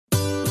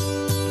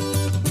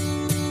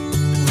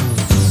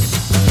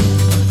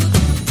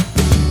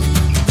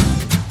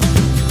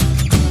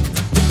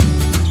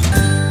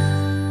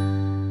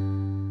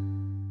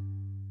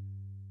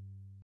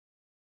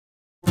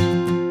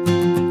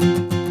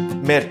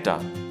Merta,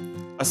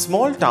 a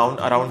small town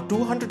around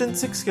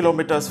 206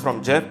 kilometers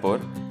from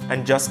Jaipur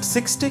and just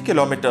 60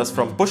 kilometers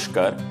from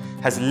Pushkar,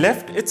 has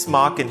left its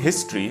mark in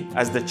history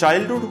as the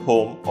childhood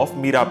home of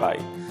Meerabai,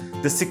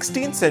 the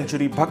 16th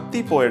century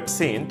Bhakti poet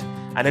saint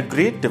and a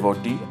great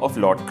devotee of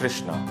Lord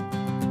Krishna.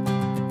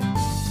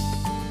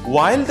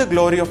 While the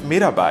glory of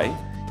Meerabai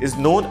is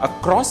known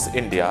across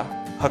India,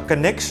 her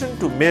connection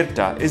to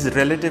Merta is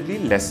relatively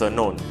lesser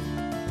known.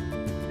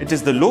 It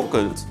is the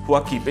locals who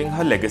are keeping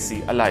her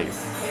legacy alive.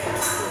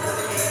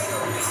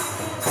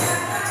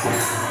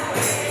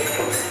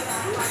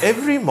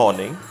 Every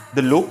morning,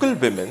 the local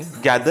women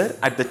gather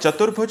at the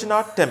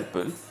Chaturbhujnath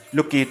temple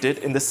located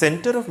in the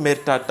center of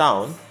Merta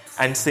town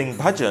and sing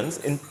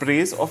bhajans in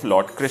praise of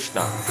Lord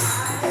Krishna.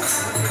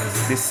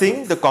 They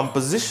sing the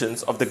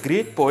compositions of the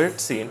great poet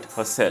saint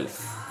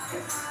herself.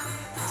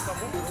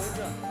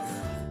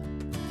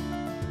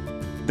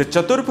 The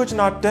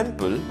Chaturbhujnath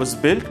temple was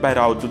built by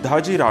Rao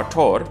Dudhaji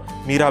Rathore,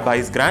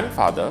 Meerabai's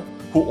grandfather,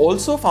 who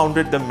also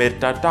founded the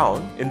Merta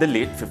town in the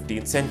late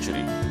 15th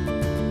century.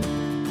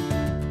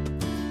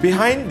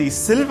 Behind these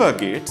silver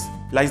gates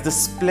lies the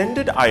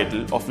splendid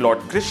idol of Lord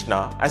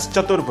Krishna as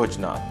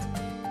Chaturbhujnath.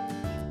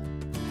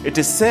 It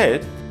is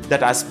said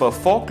that as per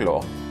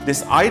folklore,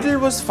 this idol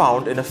was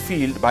found in a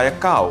field by a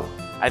cow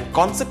and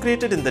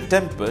consecrated in the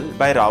temple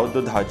by Rao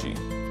Dudhaji.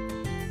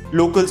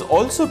 Locals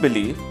also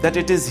believe that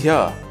it is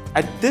here,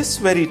 at this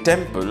very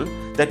temple,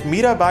 that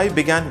Meerabai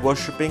began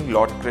worshipping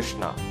Lord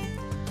Krishna.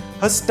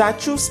 Her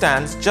statue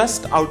stands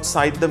just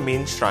outside the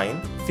main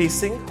shrine,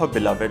 facing her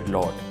beloved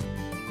Lord.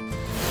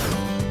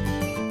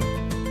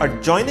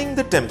 Adjoining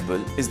the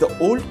temple is the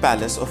old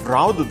palace of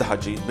Rao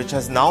Dudhaji, which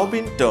has now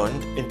been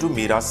turned into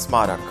Meera's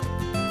Smarak.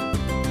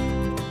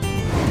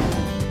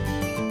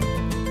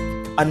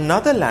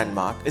 Another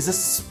landmark is a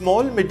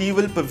small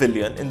medieval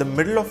pavilion in the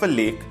middle of a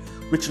lake,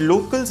 which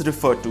locals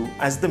refer to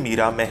as the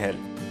Meera Mahal.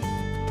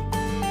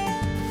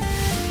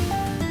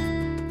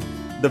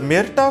 The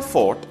Merta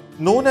fort,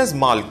 known as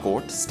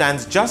Malkot,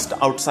 stands just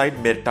outside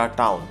Merta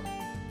town.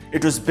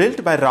 It was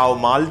built by Rao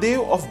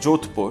Maldev of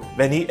Jodhpur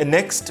when he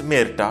annexed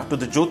Merta to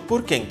the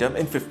Jodhpur kingdom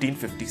in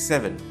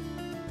 1557.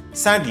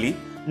 Sadly,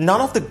 none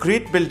of the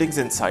great buildings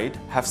inside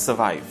have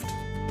survived.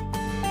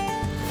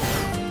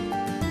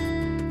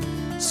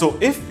 So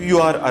if you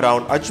are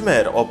around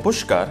Ajmer or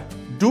Pushkar,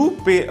 do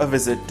pay a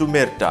visit to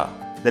Merta,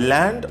 the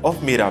land of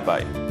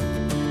Meerabai.